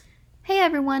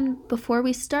everyone, before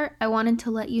we start, I wanted to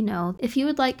let you know if you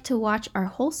would like to watch our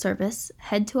whole service,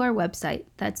 head to our website,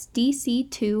 that's dc2.me,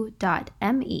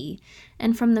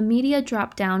 and from the media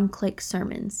drop down, click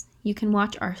sermons. You can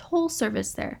watch our whole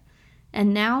service there.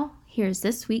 And now, here's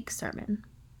this week's sermon.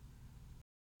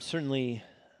 Certainly,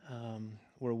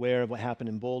 we're aware of what happened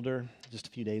in Boulder just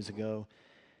a few days ago,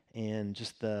 and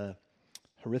just the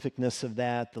horrificness of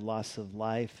that, the loss of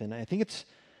life. And I think it's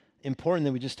important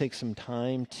that we just take some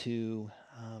time to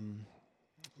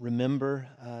remember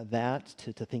that,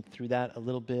 to think through that a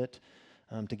little bit,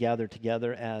 to gather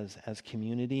together as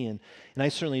community. And I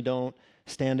certainly don't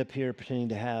stand up here pretending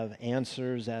to have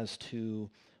answers as to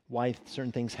why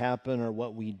certain things happen or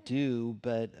what we do,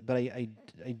 but I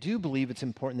do believe it's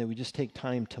important that we just take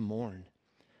time to mourn.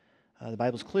 The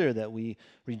Bible's clear that we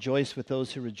rejoice with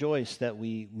those who rejoice, that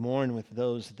we mourn with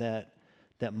those that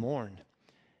mourn.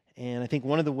 And I think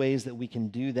one of the ways that we can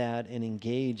do that and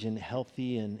engage in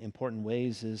healthy and important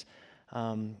ways is,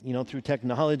 through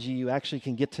technology, you actually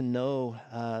can get to know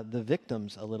the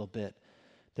victims a little bit.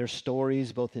 Their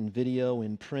stories, both in video,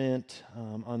 in print,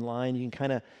 online. You can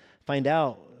kind of find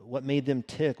out what made them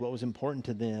tick, what was important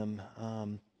to them,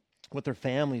 what their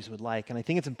families would like. And I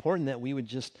think it's important that we would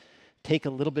just take a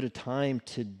little bit of time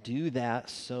to do that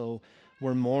so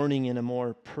we're mourning in a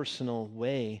more personal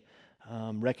way,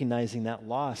 recognizing that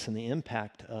loss and the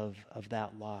impact of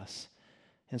that loss.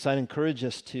 And so I'd encourage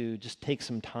us to just take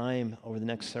some time over the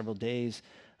next several days,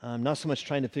 not so much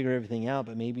trying to figure everything out,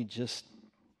 but maybe just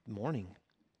mourning,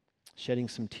 shedding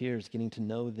some tears, getting to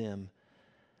know them.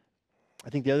 I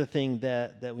think the other thing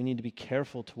that we need to be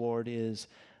careful toward is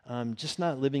just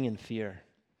not living in fear.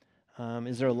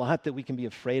 Is there a lot that we can be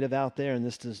afraid of out there? And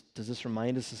does this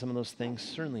remind us of some of those things?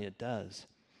 Certainly it does.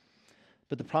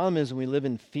 But the problem is when we live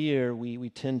in fear, we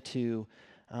tend to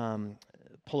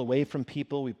pull away from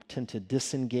people. We tend to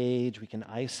disengage. We can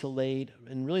isolate.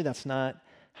 And really that's not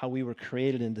how we were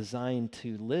created and designed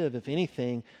to live. If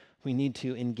anything, we need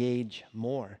to engage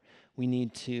more. We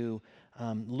need to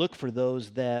look for those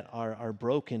that are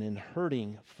broken and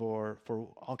hurting for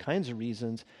all kinds of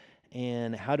reasons,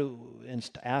 and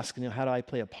ask, how do I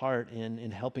play a part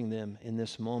in helping them in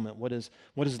this moment? What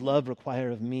does love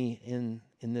require of me in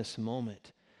this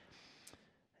moment?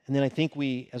 And then I think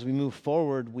as we move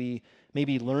forward, we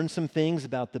maybe learn some things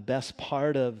about the best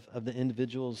part of the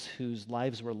individuals whose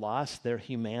lives were lost, their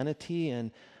humanity,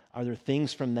 and are there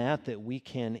things from that we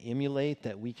can emulate,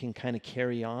 that we can kind of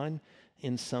carry on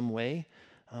in some way?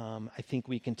 I think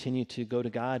we continue to go to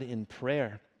God in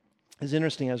prayer. It's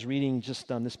interesting, I was reading just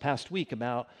this past week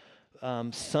about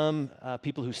some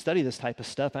people who study this type of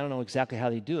stuff. I don't know exactly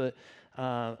how they do it.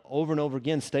 Over and over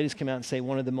again, studies come out and say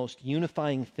one of the most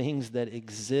unifying things that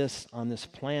exists on this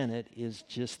planet is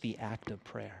just the act of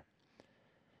prayer.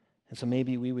 And so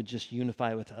maybe we would just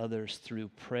unify with others through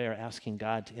prayer, asking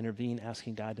God to intervene,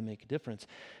 asking God to make a difference.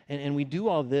 And we do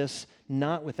all this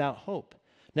not without hope.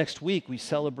 Next week, we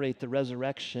celebrate the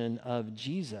resurrection of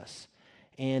Jesus.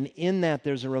 And in that,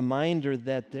 there's a reminder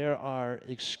that there are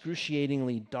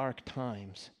excruciatingly dark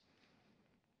times,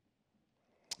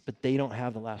 but they don't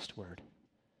have the last word.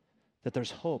 That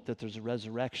there's hope, that there's a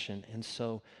resurrection. And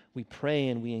so we pray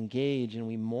and we engage and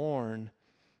we mourn.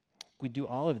 We do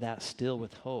all of that still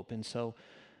with hope. And so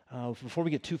before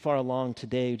we get too far along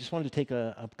today, we just wanted to take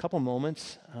a couple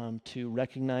moments to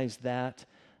recognize that,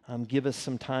 give us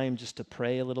some time just to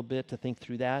pray a little bit, to think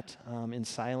through that in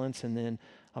silence, and then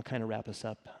I'll kind of wrap us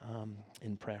up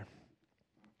in prayer.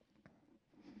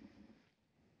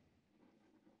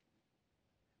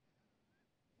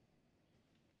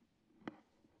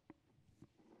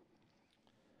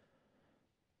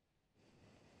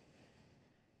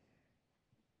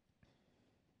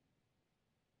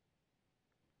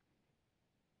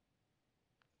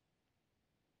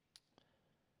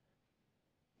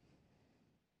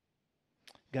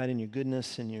 God, in your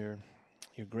goodness and your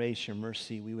grace, your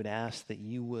mercy, we would ask that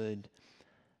you would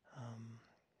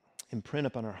imprint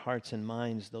upon our hearts and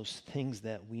minds those things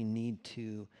that we need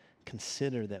to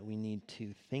consider, that we need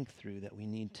to think through, that we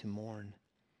need to mourn.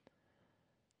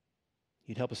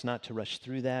 You'd help us not to rush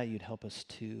through that. You'd help us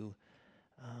to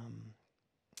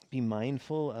be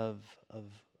mindful of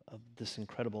this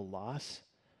incredible loss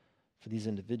for these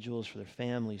individuals, for their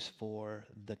families, for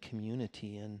the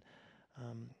community. And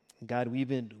God,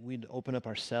 we'd open up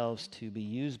ourselves to be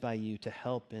used by you to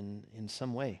help in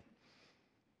some way.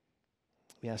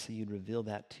 We ask that you'd reveal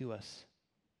that to us.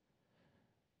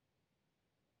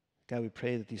 God, we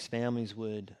pray that these families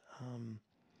would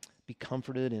be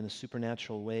comforted in a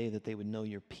supernatural way, that they would know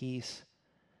your peace,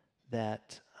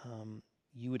 that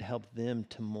you would help them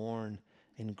to mourn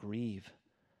and grieve,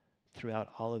 throughout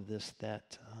all of this,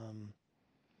 that,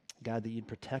 God, that you'd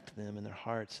protect them and their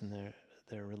hearts and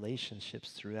their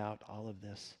relationships throughout all of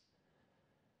this.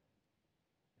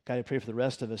 God, I pray for the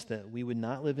rest of us that we would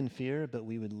not live in fear, but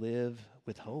we would live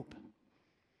with hope.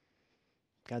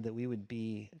 God, that we would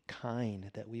be kind,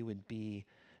 that we would be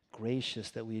gracious,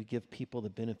 that we would give people the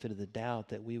benefit of the doubt,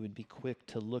 that we would be quick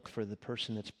to look for the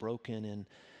person that's broken and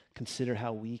consider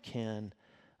how we can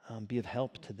be of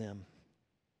help to them.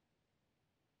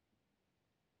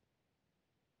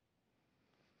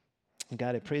 And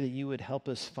God, I pray that you would help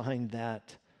us find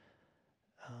that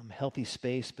healthy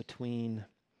space between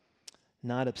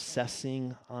not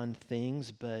obsessing on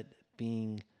things, but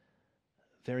being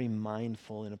very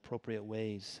mindful in appropriate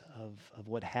ways of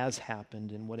what has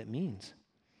happened and what it means.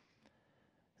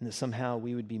 And that somehow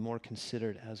we would be more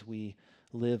considerate as we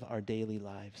live our daily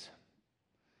lives.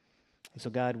 And so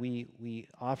God, we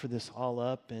offer this all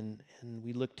up and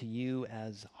we look to you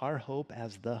as our hope,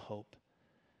 as the hope.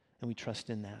 And we trust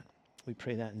in that. We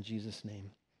pray that in Jesus'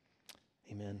 name.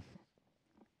 Amen.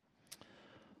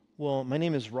 Well, my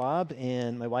name is Rob,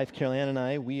 and my wife Carol Ann and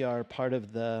I, we are part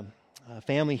of the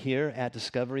family here at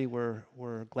Discovery. We're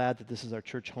glad that this is our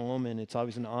church home, and it's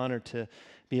always an honor to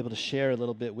be able to share a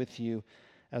little bit with you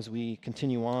as we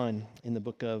continue on in the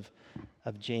book of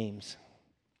James.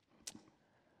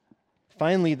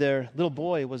 Finally, their little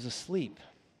boy was asleep.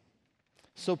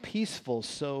 So peaceful,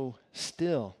 so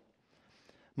still.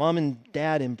 Mom and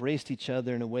Dad embraced each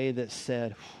other in a way that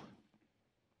said,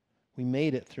 we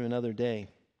made it through another day.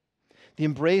 The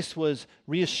embrace was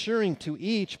reassuring to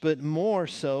each, but more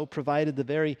so provided the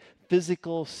very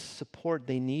physical support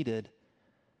they needed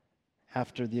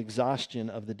after the exhaustion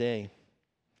of the day.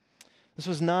 This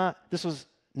was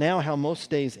now how most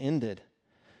days ended.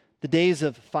 The days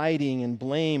of fighting and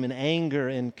blame and anger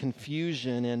and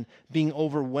confusion and being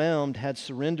overwhelmed had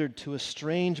surrendered to a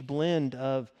strange blend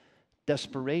of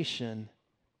desperation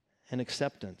and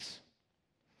acceptance.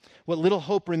 What little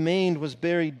hope remained was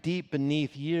buried deep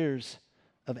beneath years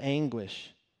of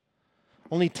anguish.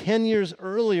 Only 10 years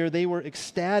earlier, they were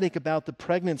ecstatic about the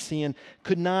pregnancy and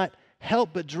could not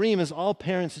help but dream, as all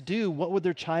parents do, what would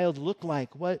their child look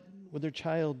like? What would their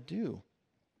child do?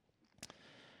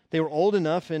 They were old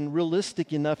enough and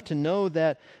realistic enough to know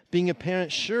that being a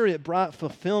parent, sure, it brought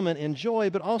fulfillment and joy,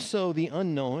 but also the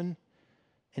unknown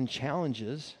and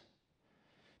challenges.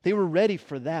 They were ready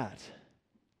for that,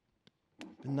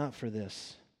 but not for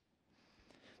this.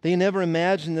 They never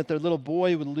imagined that their little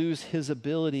boy would lose his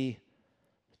ability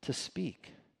to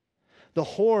speak. The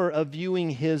horror of viewing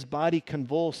his body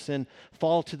convulse and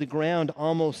fall to the ground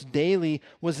almost daily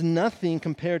was nothing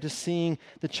compared to seeing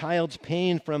the child's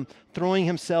pain from throwing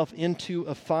himself into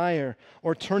a fire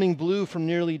or turning blue from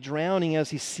nearly drowning as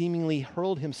he seemingly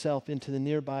hurled himself into the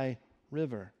nearby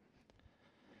river.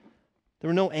 There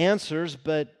were no answers,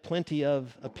 but plenty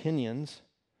of opinions.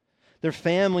 Their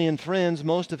family and friends,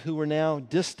 most of who were now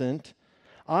distant,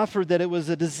 offered that it was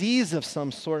a disease of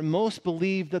some sort. Most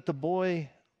believed that the boy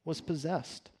was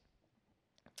possessed.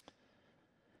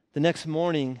 The next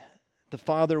morning, the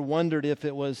father wondered if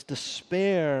it was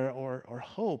despair or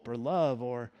hope or love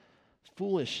or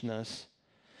foolishness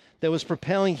that was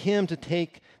propelling him to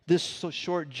take this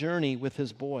short journey with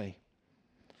his boy.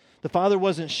 The father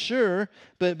wasn't sure,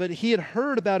 but he had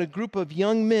heard about a group of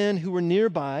young men who were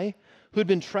nearby who had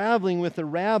been traveling with a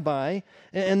rabbi,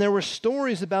 and there were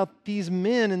stories about these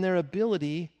men and their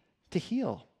ability to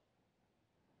heal.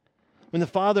 When the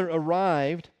father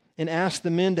arrived and asked the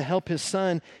men to help his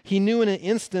son, he knew in an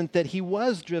instant that he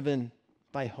was driven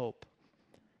by hope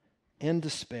and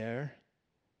despair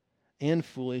and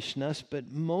foolishness,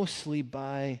 but mostly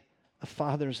by a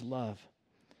father's love.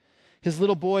 His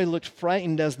little boy looked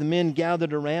frightened as the men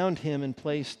gathered around him and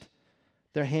placed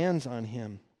their hands on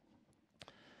him.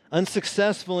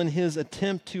 Unsuccessful in his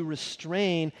attempt to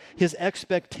restrain his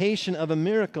expectation of a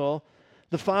miracle,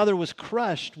 the father was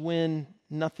crushed when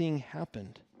nothing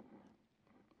happened.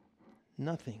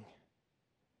 Nothing.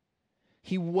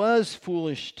 He was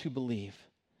foolish to believe.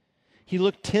 He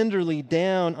looked tenderly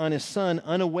down on his son,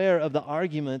 unaware of the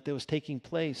argument that was taking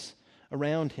place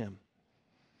around him.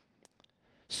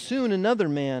 Soon another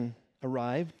man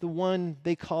arrived, the one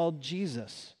they called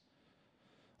Jesus.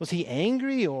 Was he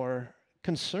angry or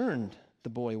concerned? The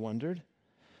boy wondered.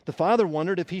 The father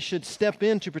wondered if he should step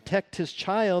in to protect his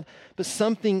child, but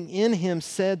something in him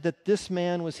said that this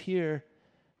man was here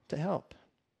to help.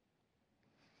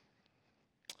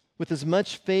 With as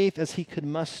much faith as he could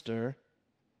muster,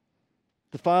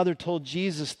 the father told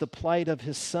Jesus the plight of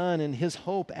his son and his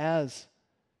hope as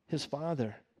his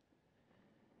father.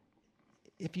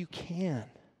 If you can,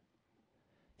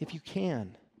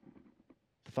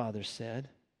 the the Father said.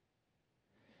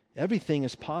 Everything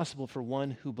is possible for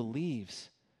one who believes,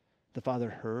 the Father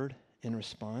heard in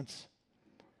response.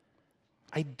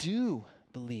 I do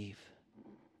believe.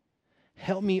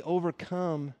 Help me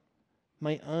overcome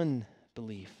my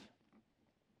unbelief.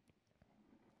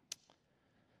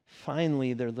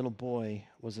 Finally, their little boy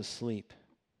was asleep.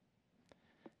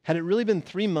 Had it really been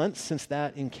 3 months since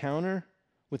that encounter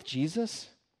with Jesus?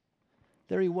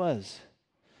 There he was,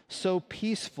 so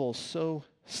peaceful, so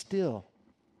still.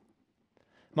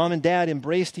 Mom and Dad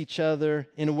embraced each other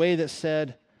in a way that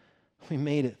said, we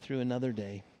made it through another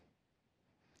day.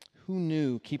 Who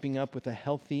knew keeping up with a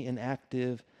healthy and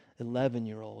active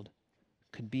 11-year-old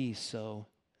could be so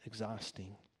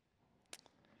exhausting?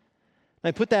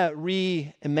 I put that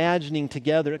reimagining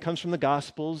together. It comes from the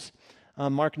Gospels.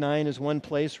 Mark 9 is one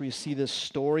place where you see this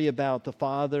story about the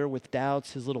father with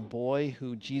doubts, his little boy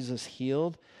who Jesus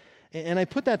healed. And I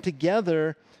put that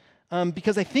together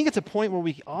because I think it's a point where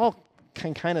we all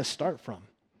can kind of start from.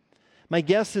 My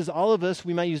guess is all of us,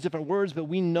 we might use different words, but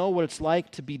we know what it's like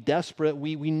to be desperate.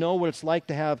 We know what it's like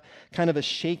to have kind of a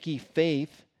shaky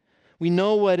faith. We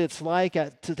know what it's like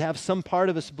to have some part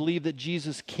of us believe that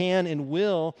Jesus can and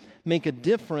will make a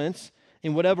difference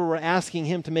in whatever we're asking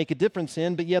him to make a difference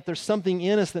in, but yet there's something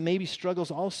in us that maybe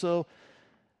struggles also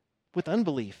with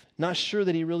unbelief, not sure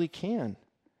that he really can.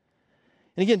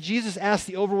 And again, Jesus asked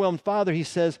the overwhelmed father, he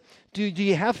says, do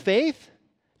you have faith?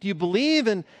 Do you believe?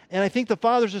 And I think the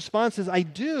father's response is, I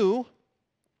do,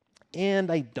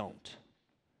 and I don't.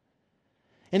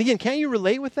 And again, can't you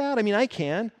relate with that? I mean, I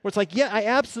can. Where it's like, yeah, I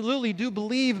absolutely do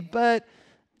believe, but,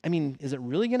 I mean, is it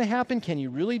really going to happen? Can you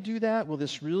really do that? Will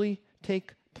this really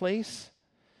take place?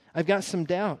 I've got some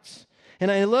doubts.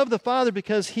 And I love the Father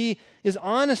because he is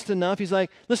honest enough. He's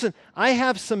like, listen, I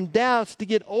have some doubts. To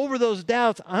get over those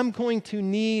doubts, I'm going to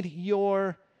need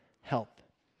your help.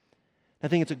 I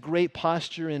think it's a great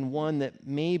posture and one that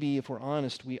maybe, if we're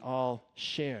honest, we all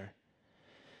share.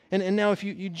 And now if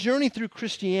you journey through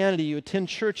Christianity, you attend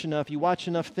church enough, you watch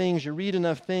enough things, you read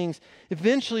enough things,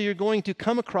 eventually you're going to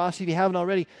come across, if you haven't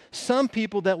already, some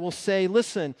people that will say,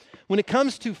 listen, when it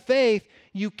comes to faith,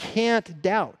 you can't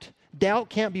doubt. Doubt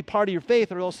can't be part of your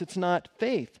faith or else it's not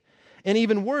faith. And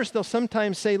even worse, they'll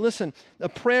sometimes say, listen, a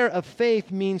prayer of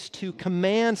faith means to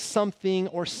command something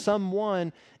or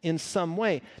someone in some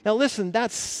way. Now listen,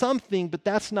 that's something, but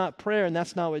that's not prayer, and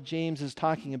that's not what James is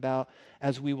talking about,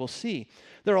 as we will see.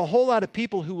 There are a whole lot of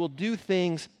people who will do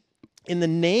things in the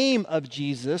name of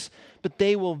Jesus, but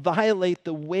they will violate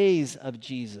the ways of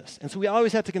Jesus. And so we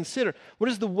always have to consider, what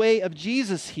is the way of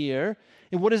Jesus here,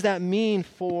 and what does that mean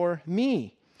for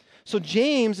me? So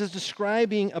James is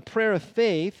describing a prayer of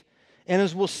faith, and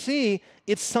as we'll see,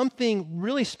 it's something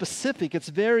really specific. It's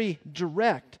very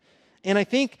direct. And I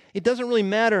think it doesn't really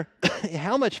matter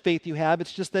how much faith you have.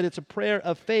 It's just that it's a prayer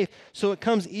of faith. So it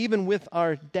comes even with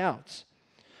our doubts.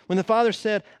 When the Father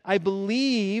said, I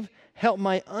believe, help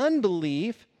my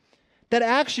unbelief, that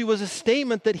actually was a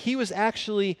statement that he was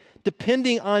actually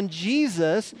depending on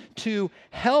Jesus to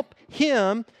help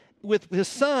him with his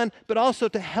son, but also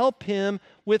to help him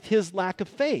with his lack of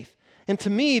faith. And to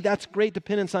me, that's great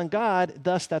dependence on God,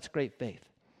 thus that's great faith.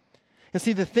 And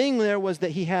see, the thing there was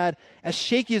that he had, as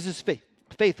shaky as his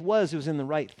faith was, it was in the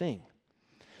right thing.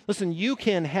 Listen, you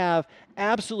can have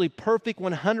absolutely perfect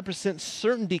 100%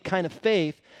 certainty kind of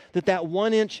faith that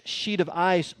 1-inch sheet of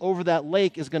ice over that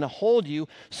lake is going to hold you,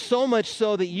 so much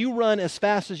so that you run as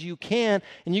fast as you can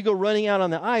and you go running out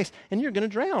on the ice and you're going to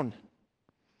drown.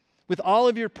 With all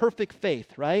of your perfect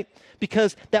faith, right?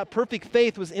 Because that perfect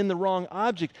faith was in the wrong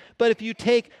object. But if you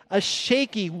take a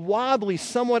shaky, wobbly,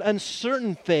 somewhat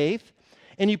uncertain faith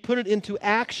and you put it into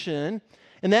action,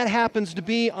 and that happens to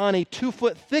be on a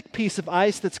 2-foot thick piece of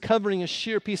ice that's covering a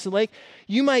sheer piece of lake,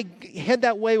 you might head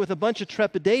that way with a bunch of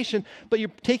trepidation, but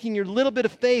you're taking your little bit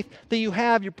of faith that you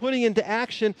have, you're putting into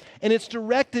action, and it's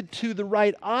directed to the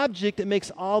right object. It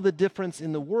makes all the difference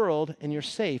in the world, and you're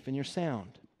safe and you're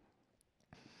sound.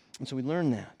 And so we learn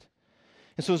that.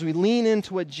 And so as we lean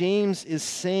into what James is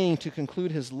saying to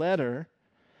conclude his letter,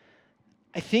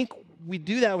 I think we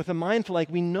do that with a mindful, like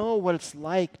we know what it's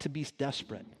like to be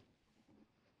desperate.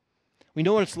 We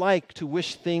know what it's like to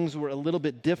wish things were a little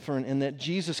bit different and that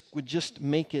Jesus would just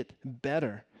make it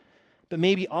better. But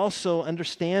maybe also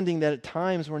understanding that at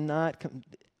times we're not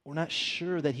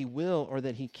sure that he will or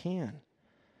that he can.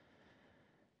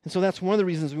 And so that's one of the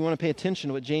reasons we want to pay attention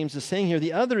to what James is saying here.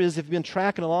 The other is, if you've been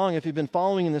tracking along, if you've been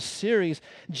following in this series,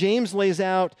 James lays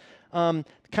out kind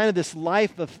of this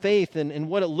life of faith and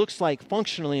what it looks like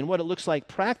functionally and what it looks like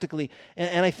practically.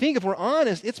 And I think if we're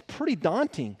honest, it's pretty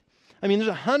daunting. I mean, there's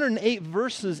 108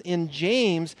 verses in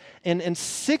James, and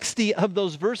 60 of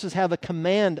those verses have a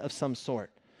command of some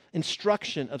sort,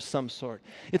 instruction of some sort.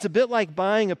 It's a bit like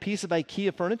buying a piece of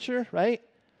IKEA furniture, right?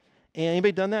 And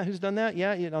anybody done that? Who's done that?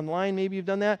 Yeah, online maybe you've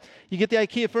done that. You get the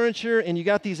IKEA furniture and you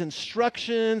got these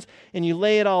instructions and you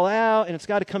lay it all out and it's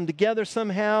got to come together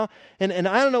somehow. And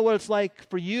I don't know what it's like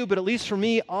for you, but at least for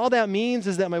me, all that means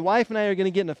is that my wife and I are going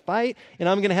to get in a fight and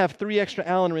I'm going to have 3 extra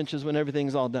Allen wrenches when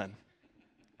everything's all done.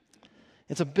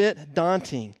 It's a bit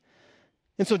daunting.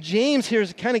 And so James here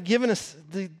is kind of giving us,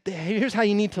 here's how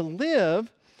you need to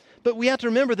live, but we have to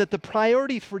remember that the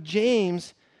priority for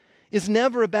James is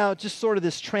never about just sort of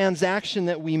this transaction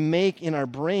that we make in our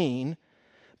brain,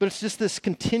 but it's just this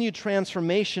continued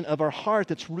transformation of our heart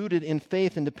that's rooted in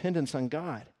faith and dependence on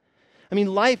God. I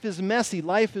mean, life is messy,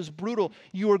 life is brutal.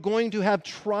 You are going to have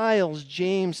trials,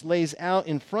 James lays out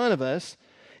in front of us.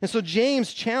 And so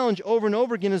James' challenge over and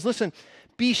over again is, listen,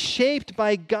 be shaped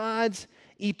by God's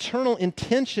eternal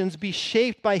intentions, be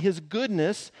shaped by His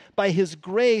goodness, by His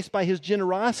grace, by His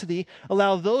generosity.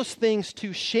 Allow those things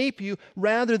to shape you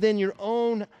rather than your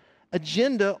own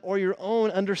agenda or your own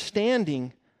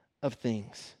understanding of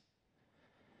things.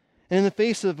 And in the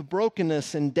face of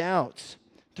brokenness and doubts,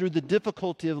 through the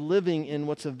difficulty of living in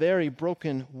what's a very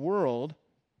broken world,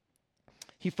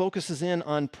 he focuses in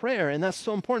on prayer. And that's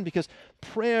so important because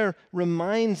prayer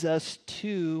reminds us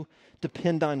to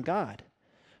depend on God.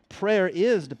 Prayer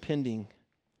is depending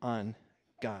on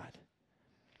God.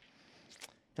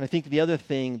 And I think the other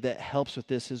thing that helps with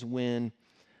this is when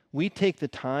we take the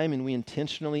time and we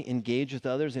intentionally engage with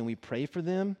others and we pray for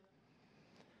them,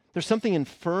 there's something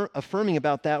affirming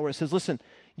about that where it says, listen,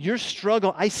 your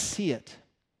struggle, I see it.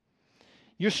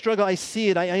 Your struggle, I see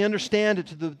it. I understand it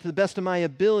to the best of my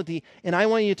ability. And I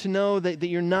want you to know that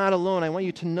you're not alone. I want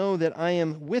you to know that I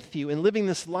am with you. And living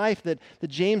this life that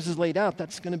James has laid out,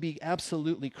 that's going to be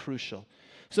absolutely crucial.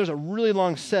 So there's a really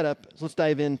long setup. So let's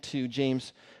dive into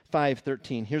James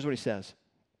 5:13. Here's what he says.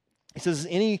 He says,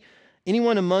 is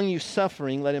anyone among you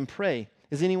suffering? Let him pray.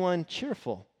 Is anyone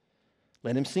cheerful?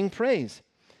 Let him sing praise.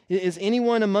 Is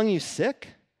anyone among you sick?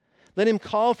 Let him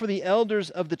call for the elders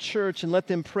of the church and let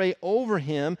them pray over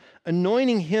him,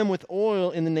 anointing him with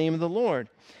oil in the name of the Lord.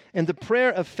 And the prayer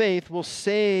of faith will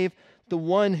save the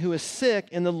one who is sick,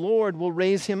 and the Lord will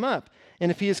raise him up.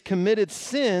 And if he has committed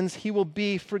sins, he will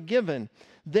be forgiven.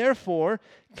 Therefore,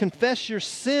 confess your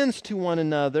sins to one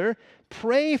another,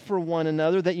 pray for one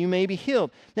another that you may be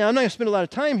healed. Now, I'm not going to spend a lot of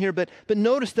time here, but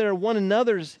notice there are one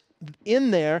another's in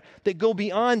there that go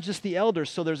beyond just the elders.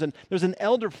 So there's an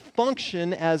elder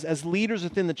function as leaders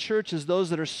within the church, as those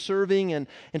that are serving and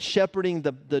shepherding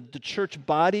the church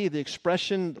body, the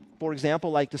expression, for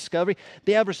example, like Discovery.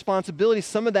 They have responsibilities.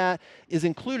 Some of that is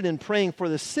included in praying for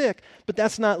the sick, but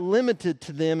that's not limited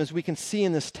to them, as we can see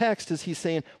in this text, as he's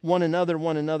saying one another,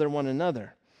 one another, one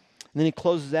another. And then he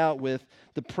closes out with,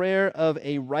 the prayer of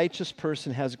a righteous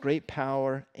person has great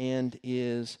power and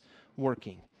is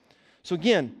working. So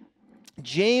again,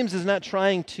 James is not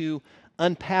trying to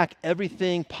unpack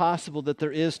everything possible that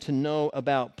there is to know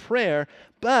about prayer,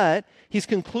 but he's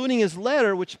concluding his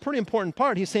letter, which is a pretty important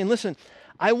part. He's saying, listen,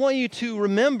 I want you to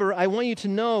remember, I want you to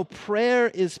know prayer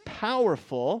is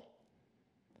powerful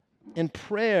and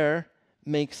prayer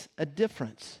makes a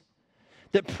difference.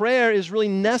 That prayer is really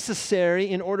necessary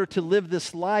in order to live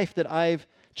this life that I've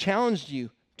challenged you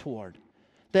toward.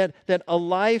 That a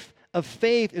life of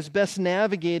faith is best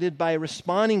navigated by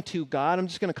responding to God. I'm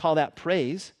just going to call that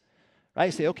praise,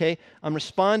 right? Say, okay, I'm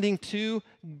responding to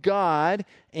God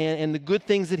and the good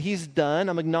things that He's done.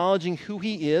 I'm acknowledging who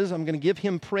He is. I'm going to give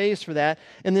Him praise for that.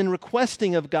 And then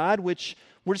requesting of God, which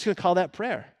we're just going to call that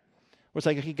prayer. Where it's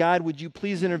like, okay, God, would you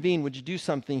please intervene? Would you do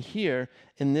something here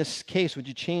in this case? Would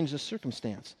you change the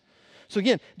circumstance? So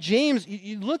again, James,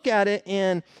 you look at it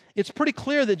and it's pretty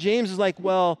clear that James is like,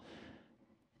 well,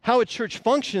 how a church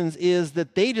functions is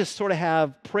that they just sort of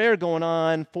have prayer going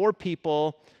on for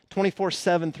people 24/7,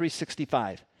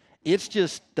 365. It's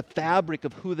just the fabric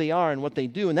of who they are and what they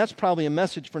do, and that's probably a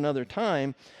message for another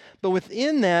time. But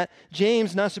within that,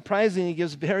 James, not surprisingly,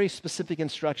 gives very specific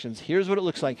instructions. Here's what it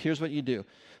looks like. Here's what you do.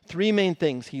 3 main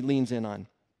things he leans in on.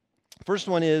 First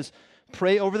one is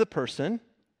pray over the person.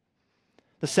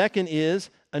 The second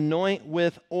is anoint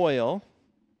with oil.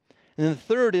 And then the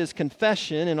third is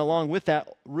confession, and along with that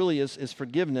really is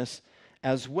forgiveness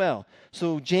as well.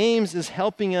 So James is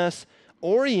helping us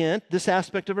orient this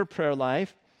aspect of our prayer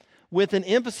life with an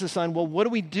emphasis on, well, what do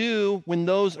we do when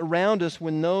those around us,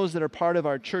 when those that are part of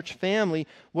our church family,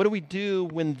 what do we do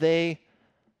when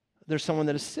there's someone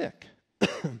that is sick?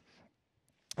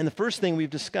 And the first thing we've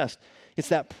discussed It's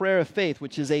that prayer of faith,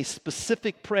 which is a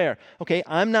specific prayer. Okay,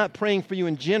 I'm not praying for you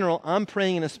in general. I'm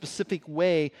praying in a specific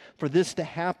way for this to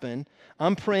happen.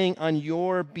 I'm praying on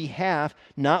your behalf,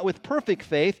 not with perfect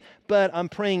faith, but I'm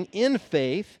praying in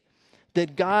faith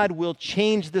that God will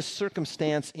change this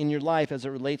circumstance in your life as it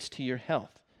relates to your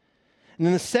health. And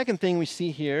then the second thing we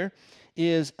see here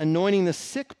is anointing the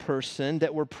sick person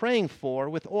that we're praying for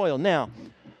with oil. Now,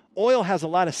 oil has a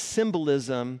lot of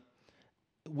symbolism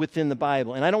within the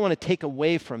Bible, and I don't want to take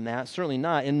away from that, certainly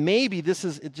not. And maybe this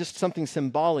is just something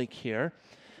symbolic here.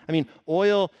 I mean,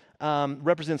 oil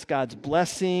represents God's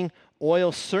blessing.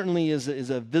 Oil certainly is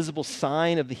a visible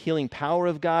sign of the healing power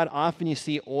of God. Often you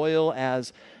see oil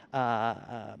as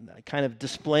kind of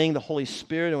displaying the Holy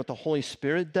Spirit and what the Holy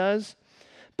Spirit does.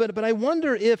 But I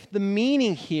wonder if the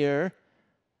meaning here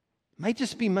might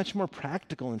just be much more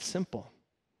practical and simple.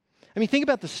 I mean, think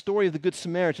about the story of the Good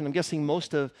Samaritan. I'm guessing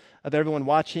most of everyone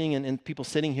watching and people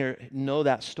sitting here know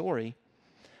that story,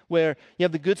 where you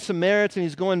have the Good Samaritan,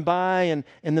 he's going by, and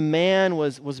the man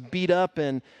was beat up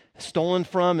and stolen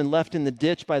from and left in the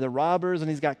ditch by the robbers, and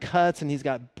he's got cuts and he's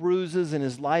got bruises and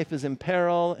his life is in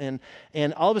peril,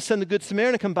 and all of a sudden the Good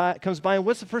Samaritan comes by, and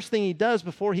what's the first thing he does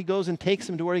before he goes and takes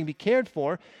him to where he can be cared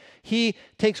for? He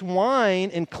takes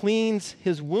wine and cleans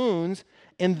his wounds,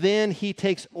 and then he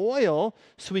takes oil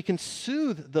so he can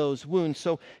soothe those wounds.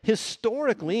 So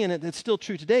historically, and it's still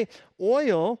true today,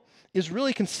 oil is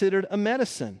really considered a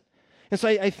medicine. And so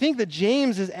I think that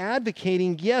James is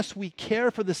advocating, yes, we care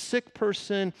for the sick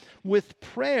person with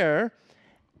prayer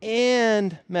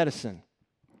and medicine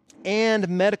and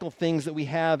medical things that we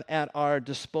have at our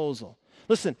disposal.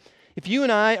 Listen, if you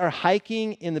and I are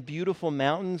hiking in the beautiful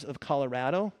mountains of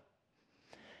Colorado,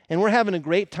 and we're having a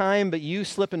great time, but you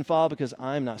slip and fall because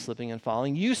I'm not slipping and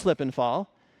falling. You slip and fall,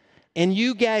 and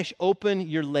you gash open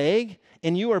your leg,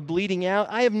 and you are bleeding out.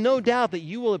 I have no doubt that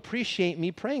you will appreciate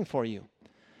me praying for you.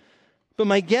 But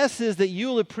my guess is that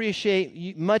you'll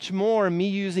appreciate much more me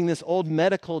using this old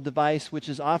medical device, which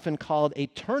is often called a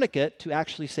tourniquet, to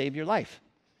actually save your life.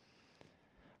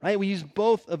 Right? We use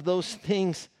both of those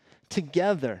things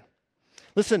together.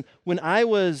 Listen, when I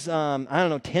was,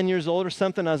 10 years old or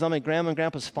something, I was on my grandma and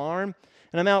grandpa's farm,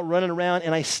 and I'm out running around,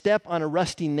 and I step on a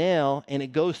rusty nail, and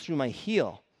it goes through my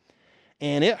heel.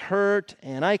 And it hurt,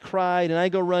 and I cried, and I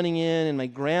go running in, and my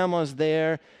grandma's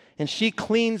there, and she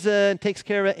cleans it and takes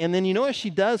care of it. And then you know what she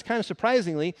does, kind of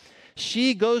surprisingly?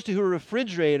 She goes to her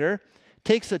refrigerator,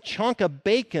 takes a chunk of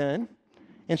bacon,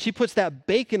 and she puts that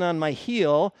bacon on my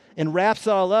heel and wraps it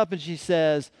all up, and she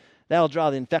says, that'll draw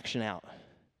the infection out.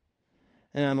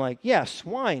 And I'm like, yeah,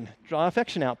 swine, draw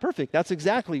infection out. Perfect. That's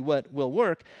exactly what will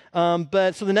work.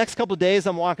 But so the next couple of days,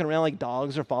 I'm walking around like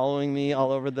dogs are following me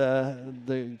all over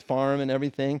the farm and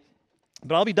everything.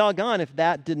 But I'll be doggone if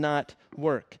that did not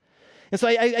work. And so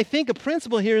I think a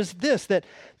principle here is this, that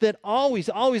always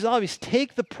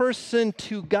take the person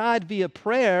to God via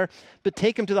prayer, but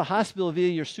take them to the hospital via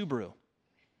your Subaru.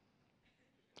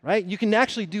 Right? You can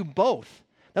actually do both.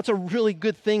 That's a really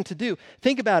good thing to do.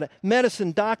 Think about it.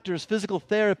 Medicine, doctors, physical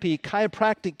therapy,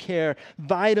 chiropractic care,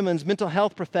 vitamins, mental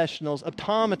health professionals,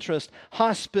 optometrists,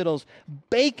 hospitals,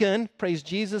 bacon, praise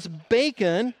Jesus,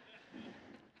 bacon.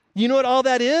 You know what all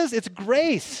that is? It's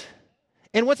grace.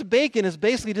 And what's bacon is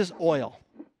basically just oil,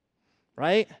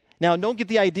 right? Now, don't get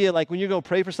the idea, like when you go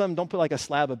pray for something, don't put like a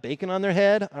slab of bacon on their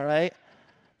head, all right?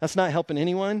 That's not helping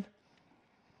anyone.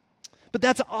 But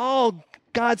that's all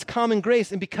God's common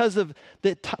grace, and because of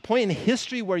the point in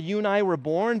history where you and I were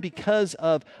born, because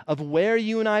of where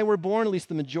you and I were born, at least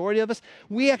the majority of us,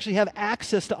 we actually have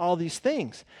access to all these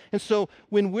things. And so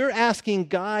when we're asking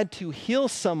God to heal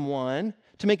someone,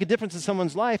 to make a difference in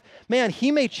someone's life, man,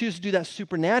 he may choose to do that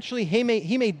supernaturally. He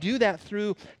may do that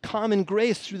through common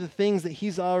grace, through the things that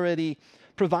he's already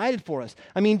provided for us.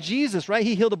 I mean, Jesus, right?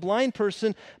 He healed a blind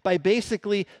person by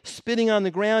basically spitting on the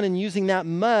ground and using that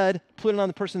mud, putting it on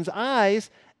the person's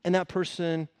eyes, and that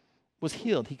person was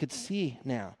healed. He could see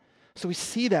now. So we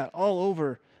see that all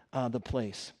over the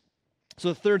place. So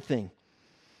the third thing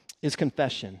is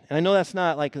confession. And I know that's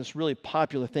not like this really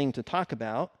popular thing to talk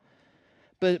about,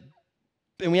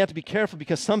 and we have to be careful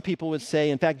because some people would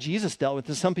say, in fact, Jesus dealt with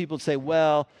this, some people would say,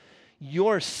 well,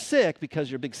 you're sick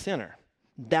because you're a big sinner.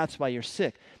 That's why you're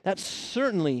sick. That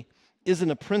certainly isn't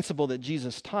a principle that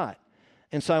Jesus taught.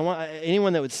 And so I want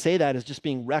anyone that would say that is just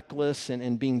being reckless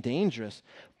and being dangerous.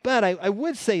 But I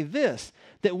would say this,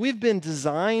 that we've been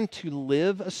designed to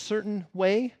live a certain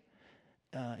way,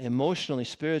 emotionally,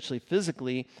 spiritually,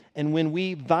 physically, and when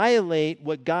we violate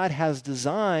what God has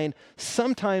designed,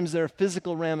 sometimes there are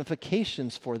physical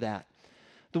ramifications for that.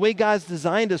 The way God's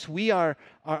designed us, we are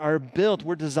built,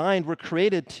 we're designed, we're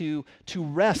created to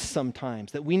rest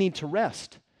sometimes, that we need to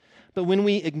rest. But when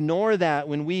we ignore that,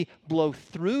 when we blow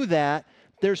through that,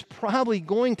 there's probably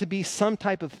going to be some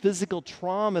type of physical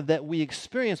trauma that we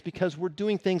experience because we're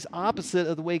doing things opposite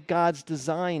of the way God's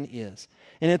design is.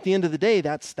 And at the end of the day,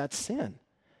 that's sin.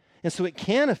 And so it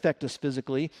can affect us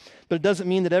physically, but it doesn't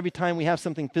mean that every time we have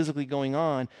something physically going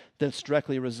on, that's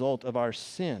directly a result of our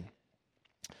sin.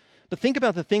 But think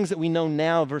about the things that we know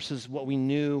now versus what we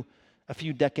knew a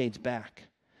few decades back.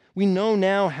 We know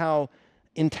now how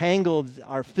entangled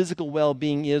our physical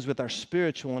well-being is with our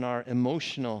spiritual and our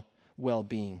emotional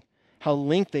well-being, how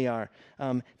linked they are.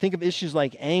 Think of issues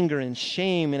like anger and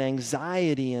shame and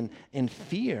anxiety and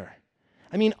fear.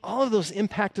 I mean, all of those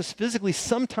impact us physically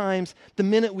sometimes the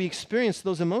minute we experience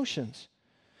those emotions.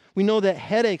 We know that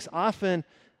headaches often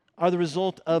are the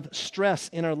result of stress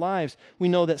in our lives. We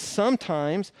know that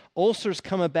sometimes ulcers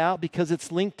come about because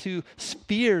it's linked to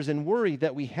fears and worry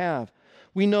that we have.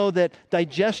 We know that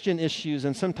digestion issues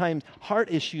and sometimes heart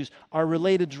issues are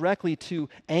related directly to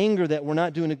anger that we're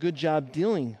not doing a good job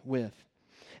dealing with.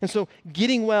 And so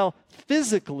getting well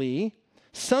physically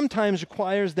sometimes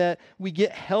requires that we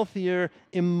get healthier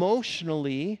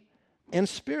emotionally and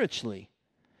spiritually.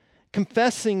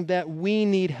 Confessing that we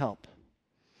need help.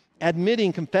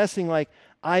 Confessing like,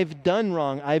 I've done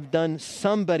wrong, I've done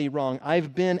somebody wrong,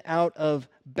 I've been out of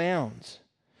bounds.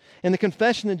 And the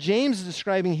confession that James is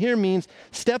describing here means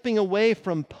stepping away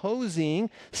from posing,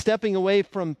 stepping away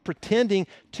from pretending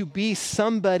to be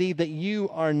somebody that you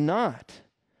are not.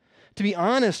 To be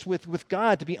honest with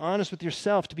God, to be honest with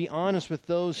yourself, to be honest with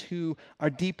those who are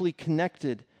deeply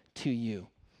connected to you.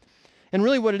 And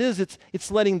really what it is,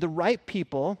 it's letting the right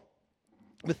people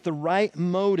with the right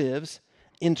motives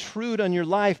intrude on your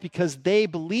life because they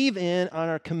believe in and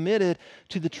are committed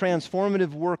to the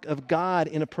transformative work of God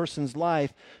in a person's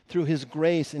life through his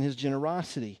grace and his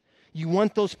generosity. You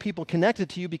want those people connected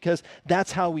to you because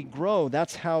that's how we grow,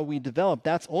 that's how we develop,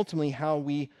 that's ultimately how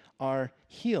we are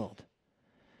healed.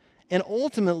 And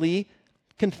ultimately,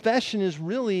 confession is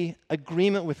really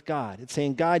agreement with God. It's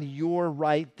saying, God, you're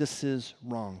right, this is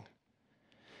wrong.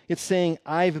 It's saying,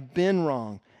 I've been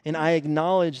wrong. And I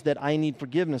acknowledge that I need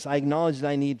forgiveness. I acknowledge that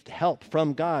I need help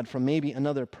from God, from maybe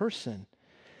another person.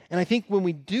 And I think when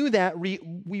we do that, we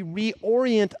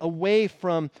reorient away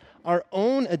from our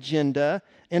own agenda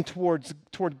and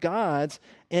toward God's.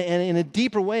 And in a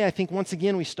deeper way, I think once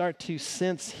again we start to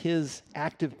sense his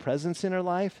active presence in our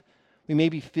life. We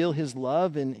maybe feel his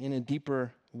love in a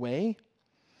deeper way.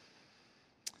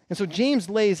 And so James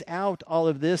lays out all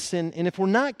of this, and if we're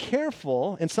not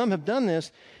careful, and some have done this,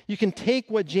 you can take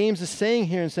what James is saying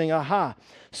here and saying, aha,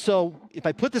 so if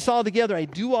I put this all together, I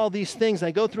do all these things,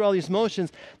 I go through all these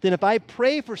motions, then if I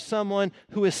pray for someone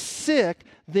who is sick,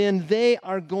 then they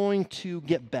are going to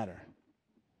get better.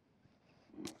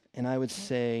 And I would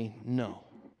say, no.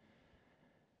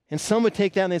 And some would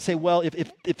take that and they'd say, well,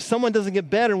 if someone doesn't get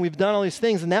better and we've done all these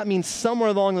things, and that means somewhere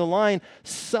along the line,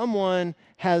 someone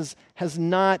has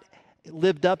not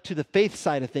lived up to the faith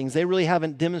side of things. They really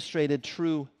haven't demonstrated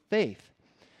true faith.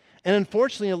 And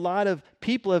unfortunately, a lot of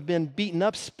people have been beaten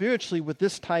up spiritually with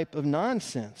this type of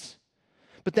nonsense.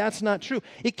 But that's not true.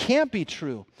 It can't be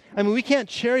true. I mean, we can't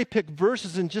cherry pick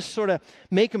verses and just sort of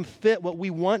make them fit what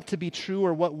we want to be true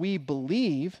or what we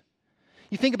believe.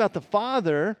 You think about the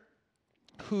father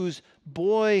whose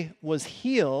boy was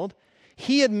healed.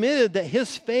 He admitted that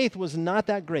his faith was not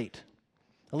that great.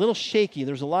 A little shaky.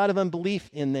 There's a lot of unbelief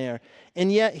in there.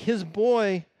 And yet his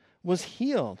boy was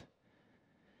healed.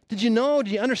 Did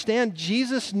you understand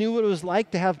Jesus knew what it was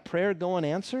like to have prayer go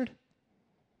unanswered?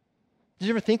 Did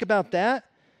you ever think about that?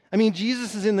 I mean,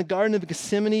 Jesus is in the Garden of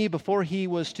Gethsemane before he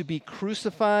was to be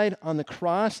crucified on the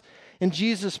cross. And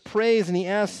Jesus prays and he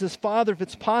asks his Father, if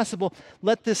it's possible,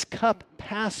 let this cup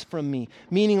pass from me.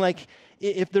 Meaning like,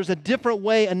 if there's a different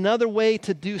way, another way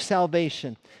to do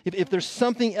salvation, if there's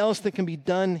something else that can be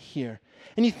done here.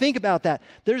 And you think about that.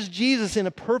 There's Jesus in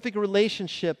a perfect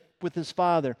relationship with his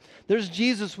Father. There's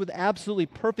Jesus with absolutely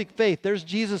perfect faith. There's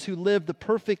Jesus who lived the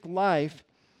perfect life.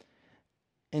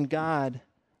 And God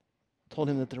told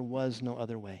him that there was no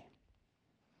other way.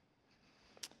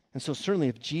 And so certainly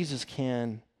if Jesus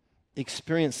can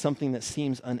experience something that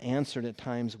seems unanswered at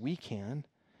times, we can.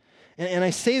 And I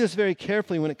say this very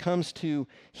carefully when it comes to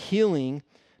healing,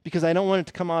 because I don't want it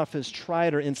to come off as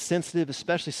trite or insensitive,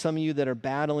 especially some of you that are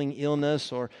battling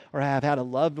illness or have had a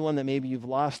loved one that maybe you've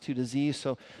lost to disease.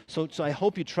 So I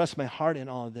hope you trust my heart in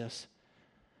all of this.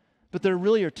 But there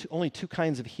really are only two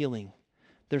kinds of healing.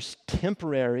 There's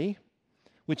temporary,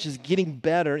 which is getting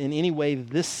better in any way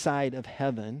this side of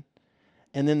heaven.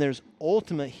 And then there's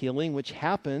ultimate healing, which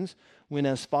happens when,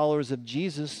 as followers of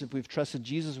Jesus, if we've trusted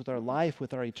Jesus with our life,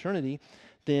 with our eternity,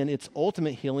 then it's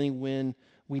ultimate healing when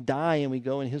we die and we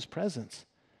go in his presence.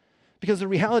 Because the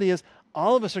reality is,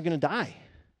 all of us are going to die.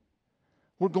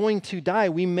 We're going to die.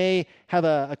 We may have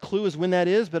a clue as when that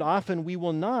is, but often we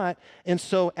will not. And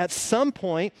so at some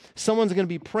point, someone's going to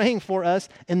be praying for us,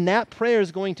 and that prayer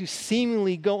is going to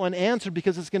seemingly go unanswered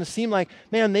because it's going to seem like,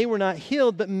 man, they were not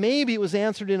healed, but maybe it was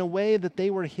answered in a way that they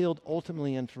were healed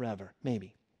ultimately and forever.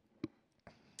 Maybe.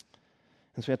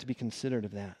 And so we have to be considerate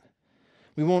of that.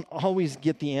 We won't always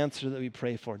get the answer that we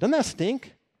pray for. Doesn't that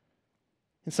stink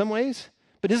in some ways?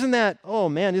 But isn't that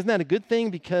a good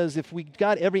thing? Because if we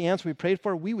got every answer we prayed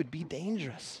for, we would be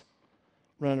dangerous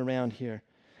running around here.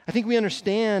 I think we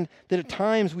understand that at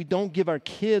times we don't give our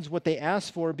kids what they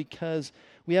ask for because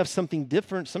we have something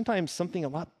different, sometimes something a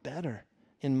lot better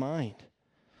in mind.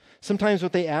 Sometimes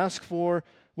what they ask for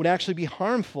would actually be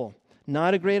harmful.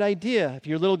 Not a great idea. If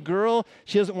your little girl,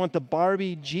 she doesn't want the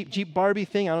Barbie, Jeep Barbie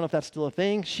thing. I don't know if that's still a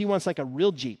thing. She wants like a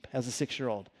real Jeep as a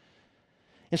 6-year-old.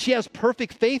 And she has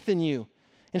perfect faith in you.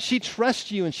 And she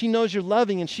trusts you, and she knows you're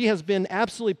loving, and she has been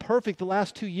absolutely perfect the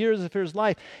last 2 years of her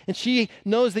life. And she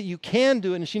knows that you can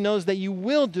do it, and she knows that you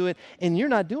will do it, and you're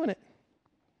not doing it.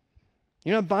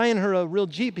 You're not buying her a real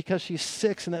Jeep because she's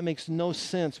 6, and that makes no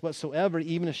sense whatsoever,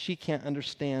 even if she can't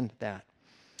understand that.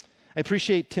 I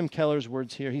appreciate Tim Keller's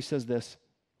words here. He says this: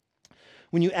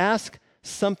 when you ask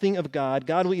something of God,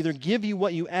 God will either give you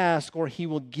what you ask, or he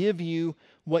will give you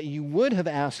what you would have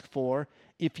asked for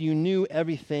if you knew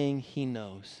everything he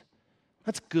knows.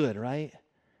 That's good, right?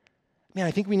 Man, I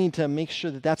think we need to make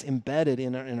sure that that's embedded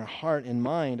in our heart and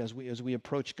mind as we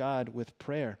approach God with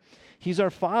prayer. He's our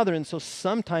Father, and so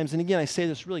sometimes, and again, I say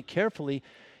this really carefully,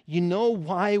 you know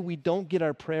why we don't get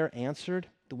our prayer answered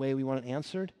the way we want it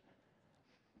answered?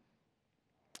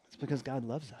 It's because God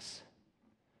loves us,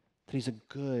 that he's a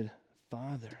good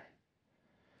Father.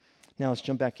 Now let's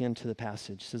jump back into the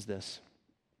passage. It says this.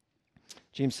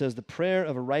 James says, the prayer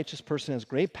of a righteous person has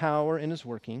great power and is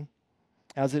working,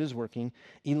 as it is working.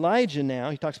 Elijah now,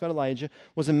 he talks about Elijah,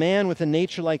 was a man with a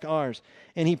nature like ours,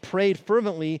 and he prayed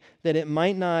fervently that it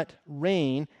might not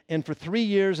rain, and for 3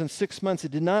 years and 6 months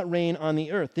it did not rain on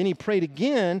the earth. Then he prayed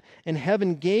again, and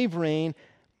heaven gave rain,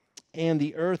 and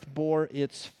the earth bore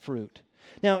its fruit.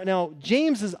 Now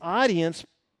James's audience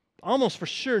almost for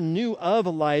sure knew of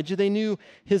Elijah. They knew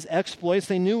his exploits.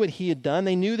 They knew what he had done.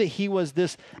 They knew that he was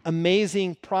this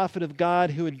amazing prophet of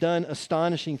God who had done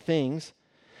astonishing things.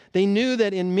 They knew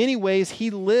that in many ways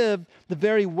he lived the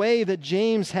very way that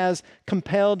James has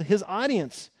compelled his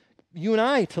audience, you and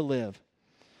I, to live.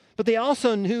 But they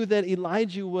also knew that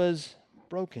Elijah was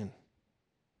broken.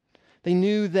 They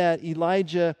knew that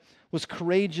Elijah was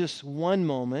courageous one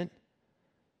moment,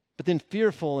 but then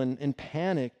fearful and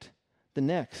panicked the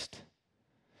next.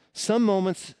 Some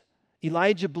moments,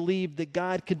 Elijah believed that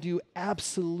God could do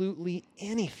absolutely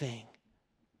anything,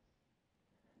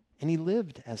 and he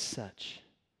lived as such.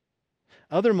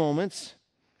 Other moments,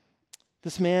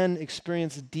 this man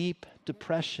experienced deep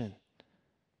depression,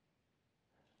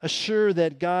 assured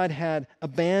that God had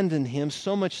abandoned him,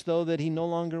 so much so that he no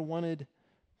longer wanted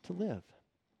to live.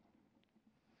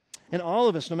 And all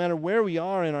of us, no matter where we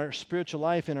are in our spiritual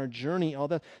life, in our journey, all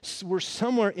that, we're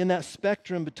somewhere in that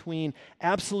spectrum between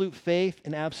absolute faith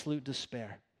and absolute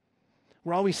despair.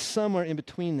 We're always somewhere in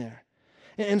between there.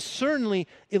 And certainly,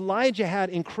 Elijah had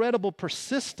incredible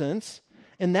persistence,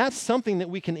 and that's something that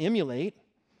we can emulate.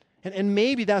 And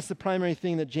maybe that's the primary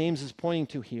thing that James is pointing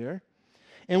to here.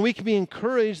 And we can be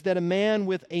encouraged that a man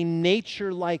with a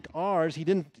nature like ours, he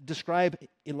didn't describe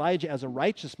Elijah as a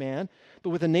righteous man, but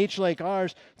with a nature like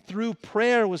ours, through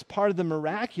prayer was part of the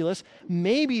miraculous.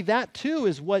 Maybe that too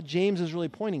is what James is really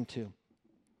pointing to.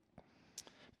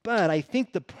 But I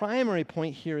think the primary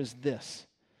point here is this.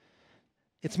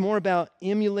 It's more about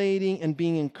emulating and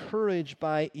being encouraged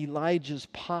by Elijah's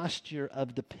posture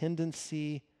of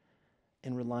dependency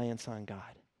and reliance on God.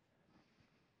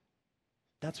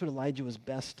 That's what Elijah was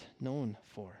best known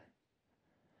for.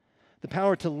 The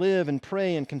power to live and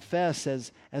pray and confess,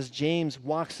 as James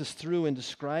walks us through and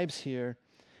describes here,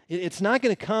 it's not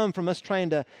going to come from us trying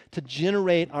to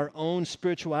generate our own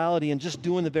spirituality and just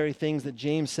doing the very things that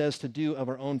James says to do of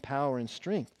our own power and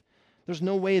strength. There's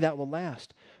no way that will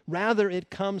last. Rather,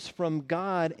 it comes from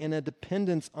God and a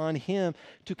dependence on him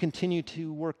to continue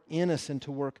to work in us and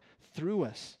to work through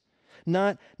us.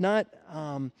 Not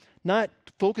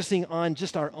focusing on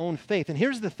just our own faith. And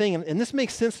here's the thing, and this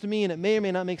makes sense to me, and it may or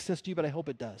may not make sense to you, but I hope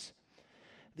it does.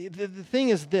 The thing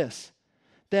is this,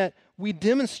 that we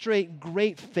demonstrate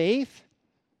great faith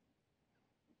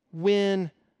when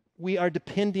we are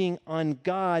depending on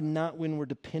God, not when we're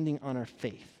depending on our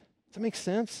faith. Does that make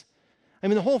sense? I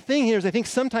mean, the whole thing here is I think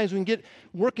sometimes we can get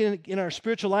working in our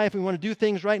spiritual life, we want to do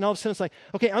things right, and all of a sudden it's like,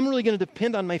 okay, I'm really going to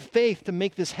depend on my faith to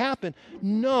make this happen.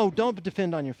 No, don't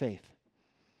depend on your faith.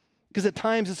 Because at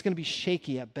times it's going to be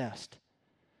shaky at best.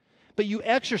 But you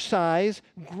exercise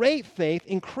great faith,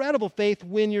 incredible faith,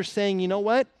 when you're saying, you know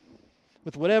what?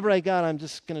 With whatever I got, I'm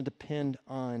just going to depend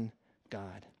on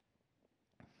God.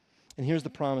 And here's the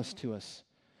promise to us.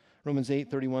 Romans 8,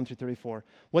 31 through 34.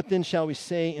 What then shall we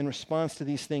say in response to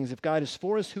these things? If God is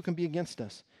for us, who can be against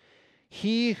us?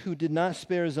 He who did not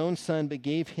spare his own son, but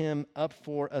gave him up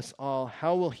for us all,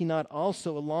 how will he not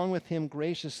also, along with him,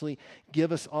 graciously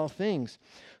give us all things?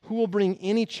 Who will bring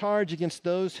any charge against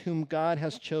those whom God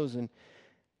has chosen?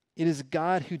 It is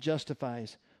God who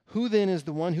justifies. Who then is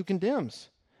the one who condemns?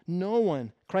 No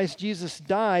one. Christ Jesus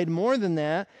died, more than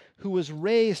that, who was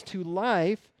raised to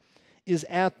life, is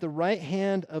at the right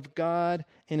hand of God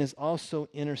and is also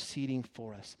interceding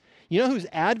for us. You know who's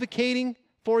advocating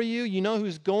for you? You know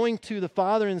who's going to the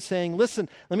Father and saying, listen,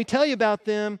 let me tell you about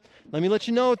them. Let me let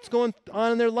you know what's going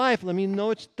on in their life. Let me know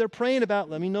what they're praying about.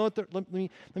 Let me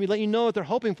let you know what they're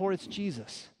hoping for. It's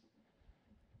Jesus.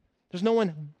 There's no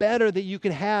one better that you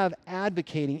can have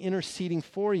advocating, interceding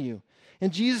for you.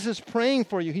 And Jesus is praying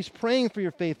for you. He's praying for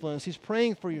your faithfulness. He's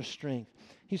praying for your strength.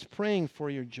 He's praying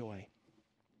for your joy.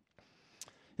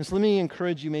 And so let me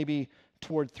encourage you maybe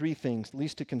toward three things, at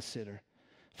least to consider.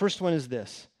 First one is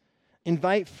this.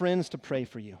 Invite friends to pray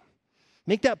for you.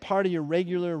 Make that part of your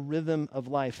regular rhythm of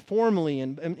life, formally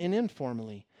and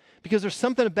informally. Because there's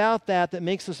something about that that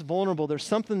makes us vulnerable. There's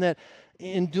something that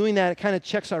in doing that, it kind of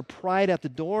checks our pride at the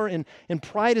door. And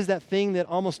pride is that thing that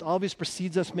almost always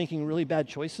precedes us making really bad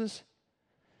choices.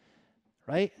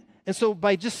 Right? And so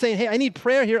by just saying, hey, I need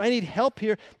prayer here, I need help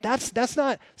here, that's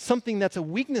not something that's a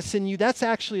weakness in you. That's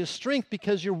actually a strength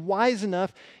because you're wise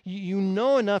enough, you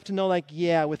know enough to know like,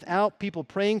 yeah, without people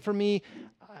praying for me,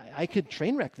 I could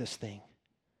train wreck this thing.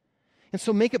 And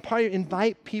so make it part of your,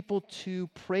 invite people to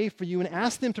pray for you and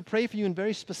ask them to pray for you in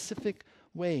very specific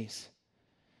ways.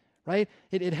 Right?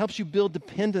 It helps you build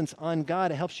dependence on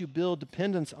God. It helps you build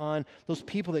dependence on those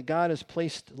people that God has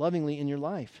placed lovingly in your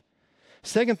life.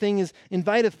 Second thing is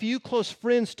invite a few close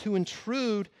friends to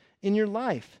intrude in your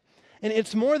life. And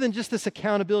it's more than just this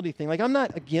accountability thing. Like, I'm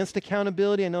not against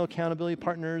accountability. I know accountability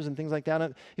partners and things like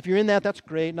that. If you're in that, that's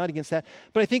great. Not against that.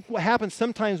 But I think what happens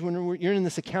sometimes when you're in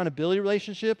this accountability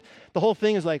relationship, the whole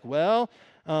thing is like, well,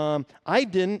 I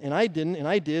didn't, and I didn't, and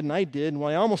I did, and I did, and well,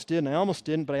 I almost did, and I almost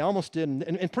didn't, but I almost did.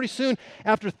 And pretty soon,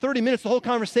 after 30 minutes, the whole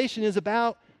conversation is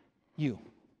about you.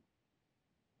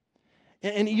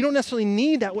 And you don't necessarily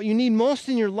need that. What you need most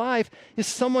in your life is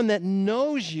someone that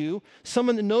knows you,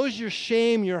 someone that knows your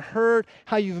shame, your hurt,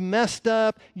 how you've messed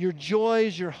up, your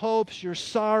joys, your hopes, your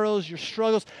sorrows, your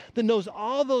struggles, that knows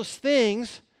all those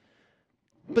things,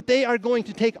 but they are going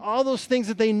to take all those things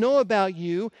that they know about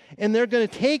you, and they're going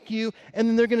to take you, and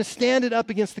then they're going to stand it up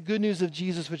against the good news of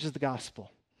Jesus, which is the gospel.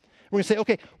 We're going to say,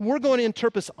 okay, we're going to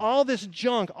interpret all this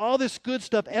junk, all this good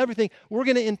stuff, everything. We're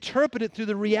going to interpret it through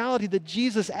the reality that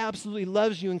Jesus absolutely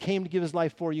loves you and came to give his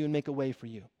life for you and make a way for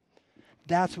you.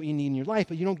 That's what you need in your life,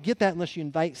 but you don't get that unless you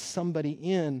invite somebody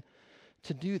in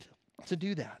to do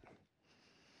that.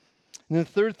 And the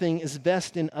third thing is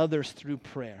invest in others through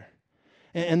prayer.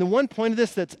 And the one point of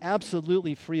this that's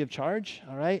absolutely free of charge,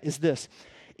 all right, is this.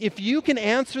 If you can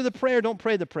answer the prayer, don't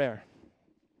pray the prayer.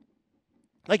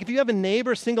 Like if you have a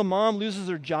neighbor, single mom, loses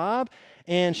her job,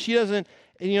 and she doesn't,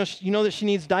 you know that she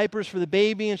needs diapers for the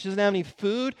baby and she doesn't have any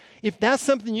food, if that's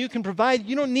something you can provide,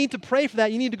 you don't need to pray for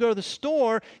that. You need to go to the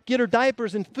store, get her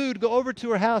diapers and food, go over to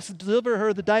her house, deliver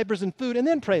her the diapers and food, and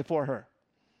then pray for her.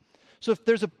 So if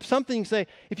there's something you say,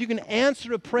 if you can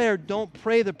answer a prayer, don't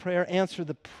pray the prayer, answer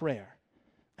the prayer.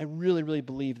 I really, really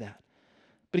believe that.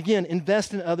 But again,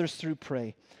 invest in others through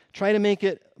prayer. Try to make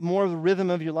it more of the rhythm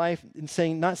of your life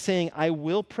and not saying, I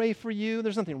will pray for you.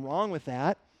 There's nothing wrong with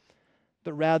that.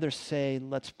 But rather say,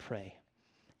 let's pray.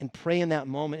 And pray in that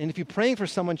moment. And if you're praying for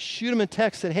someone, shoot them a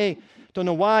text that, hey, don't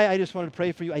know why, I just wanted to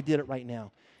pray for you. I did it right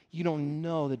now. You don't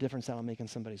know the difference that will make in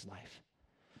somebody's life.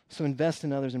 So invest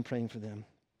in others and praying for them.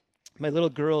 My little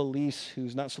girl, Elise,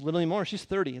 who's not so little anymore, she's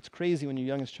 30. It's crazy when your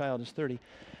youngest child is 30.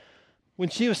 When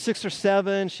she was 6 or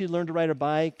 7, she learned to ride her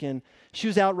bike, and she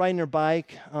was out riding her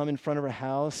bike in front of her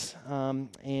house,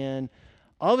 and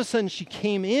all of a sudden she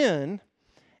came in,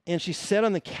 and she sat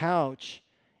on the couch,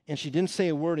 and she didn't say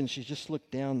a word, and she just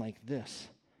looked down like this.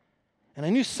 And I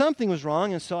knew something was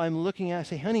wrong, and so I'm looking at her, I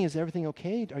say, honey, is everything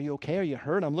okay? Are you okay? Are you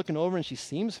hurt? I'm looking over, and she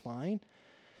seems fine,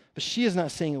 but she is not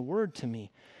saying a word to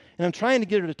me. And I'm trying to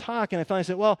get her to talk, and I finally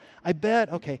said, well, I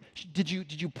bet, okay, did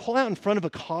you pull out in front of a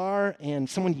car and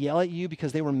someone yell at you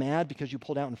because they were mad because you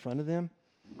pulled out in front of them?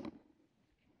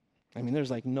 I mean, there's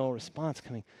like no response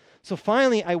coming. So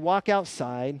finally, I walk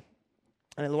outside,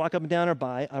 and I walk up and down our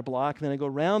block, and then I go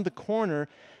around the corner,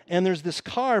 and there's this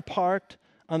car parked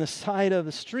on the side of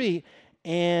the street,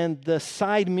 and the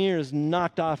side mirror is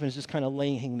knocked off and is just kind of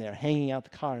laying there, hanging out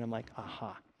the car. And I'm like,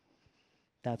 aha,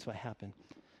 that's what happened.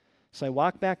 So I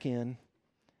walk back in,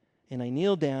 and I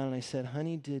kneel down, and I said,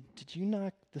 honey, did you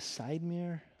knock the side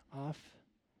mirror off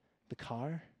the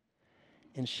car?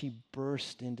 And she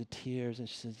burst into tears, and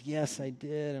she says, yes, I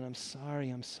did, and I'm sorry.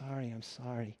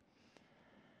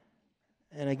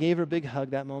 And I gave her a big hug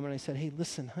that moment. I said, hey,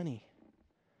 listen, honey,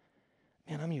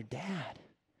 man, I'm your dad.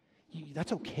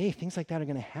 That's okay. Things like that are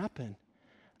going to happen.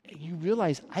 You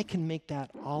realize I can make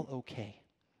that all okay.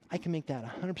 I can make that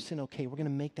 100% okay. We're going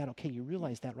to make that okay. You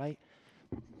realize that, right?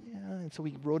 Yeah. And so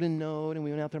we wrote a note, and we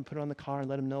went out there and put it on the car and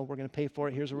let them know we're going to pay for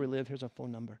it. Here's where we live. Here's our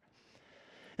phone number.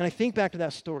 And I think back to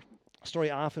that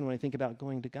story often when I think about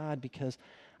going to God, because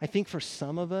I think for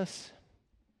some of us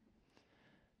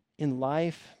in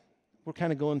life, we're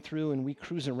kind of going through and we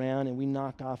cruise around and we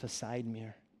knocked off a side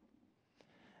mirror.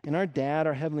 And our dad,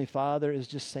 our Heavenly Father, is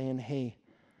just saying, hey,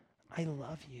 I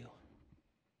love you.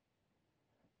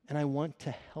 And I want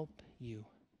to help you.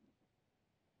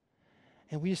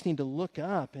 And we just need to look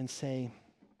up and say,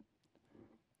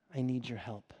 I need your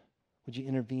help. Would you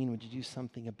intervene? Would you do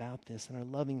something about this? And our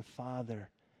loving Father,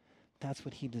 that's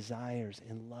what he desires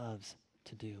and loves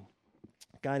to do.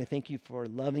 God, I thank you for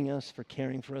loving us, for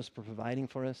caring for us, for providing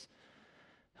for us.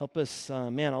 Help us,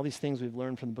 all these things we've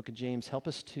learned from the book of James, help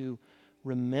us to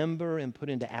remember and put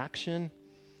into action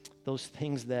those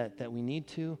things that we need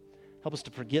to. Help us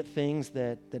to forget things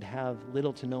that have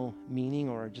little to no meaning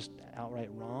or are just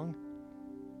outright wrong.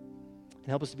 And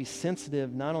help us to be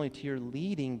sensitive not only to your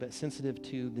leading, but sensitive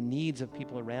to the needs of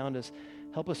people around us.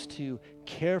 Help us to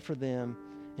care for them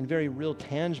in very real,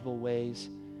 tangible ways,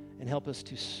 and help us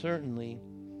to certainly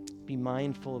be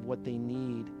mindful of what they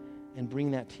need and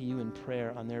bring that to you in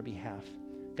prayer on their behalf.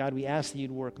 God, we ask that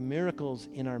you'd work miracles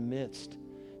in our midst,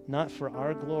 not for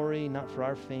our glory, not for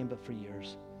our fame, but for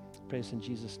yours. Praise in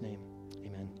Jesus' name.